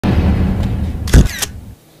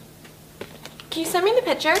Can you send me the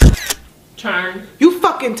picture? Turn. You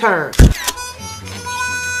fucking turn.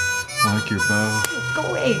 I like your bow. Go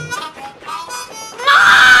away.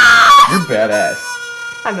 You're badass.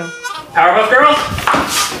 I know. Powerpuff Girls?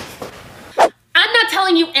 I'm not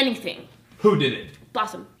telling you anything. Who did it?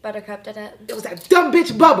 Blossom. Buttercup did it. It was that dumb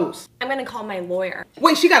bitch Bubbles. I'm gonna call my lawyer.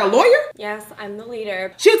 Wait, she got a lawyer? Yes, I'm the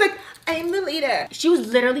leader. She was like, I'm the leader. She was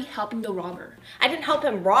literally helping the robber. I didn't help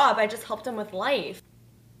him rob, I just helped him with life.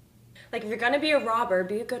 Like, if you're gonna be a robber,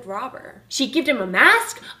 be a good robber. She gave him a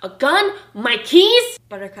mask, a gun, my keys.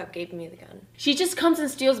 Buttercup gave me the gun. She just comes and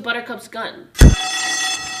steals Buttercup's gun.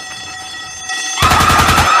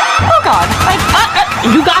 Oh God!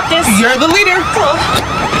 You got this. You're the leader.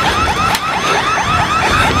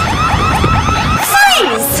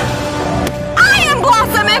 Freeze! I am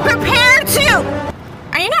Blossom and prepared to!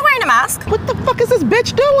 Are you not wearing a mask? What the fuck is this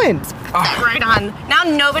bitch doing? Right on. Now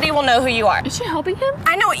nobody will know who you are. Is she helping him?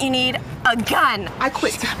 I know what you need. A gun. I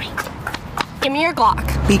quit. Give me your Glock.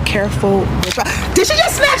 Be careful. Did she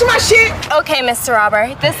just snatch my shit? Okay, Mr.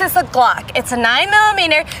 Robber. This is a Glock. It's a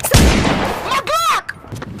 9mm. My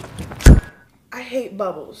Glock! I hate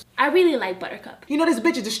Bubbles. I really like Buttercup. You know this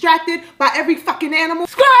bitch is distracted by every fucking animal?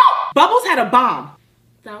 Bubbles had a bomb.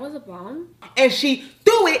 That was a bomb? And she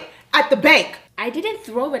threw it at the bank. I didn't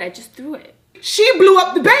throw it, I just threw it. She blew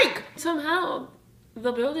up the bank. Somehow,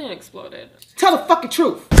 the building exploded. Tell the fucking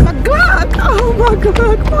truth. My God. Oh my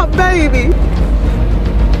God, my baby.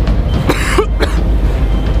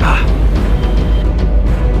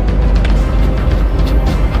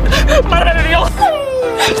 Madre de Dios!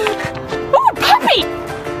 Oh, puppy!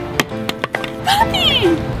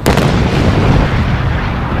 Puppy!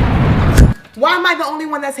 Why am I the only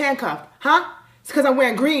one that's handcuffed? Huh? It's because I'm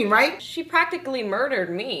wearing green, right? She practically murdered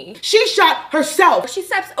me. She shot herself. She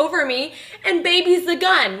steps over me and babies the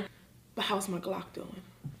gun. But how's my Glock doing?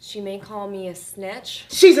 She may call me a snitch,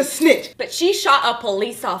 She's a snitch. but she shot a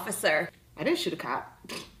police officer. I didn't shoot a cop.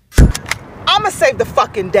 I'ma save the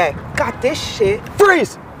fucking day. Got this shit.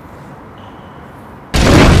 Freeze!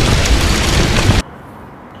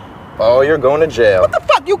 Oh, you're going to jail. What the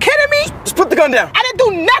fuck? You kidding me? Just put the gun down. I didn't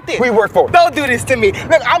do nothing. We work for it. Don't do this to me.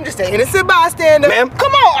 Look, I'm just an innocent bystander. Ma'am?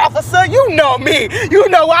 Come on, officer. You know me. You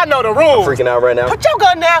know I know the rules. Freaking out right now. Put your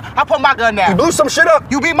gun down. I put my gun You down. blew some shit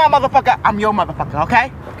up. You be my motherfucker. I'm your motherfucker,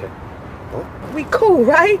 okay? Okay. We cool,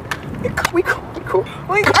 right? We cool. Cool.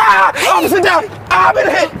 We cool. Ah! Oh, sit down. I've been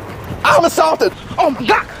hit. I'm assaulted. Oh my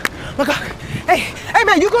God. My God. Hey,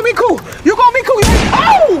 man, you gonna be cool. You gonna be cool.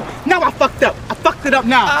 Oh! Now I fucked up. I fucked it up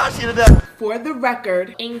now. Ah, she did that. For the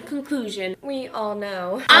record, In conclusion, We all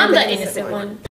know. I'm the innocent one.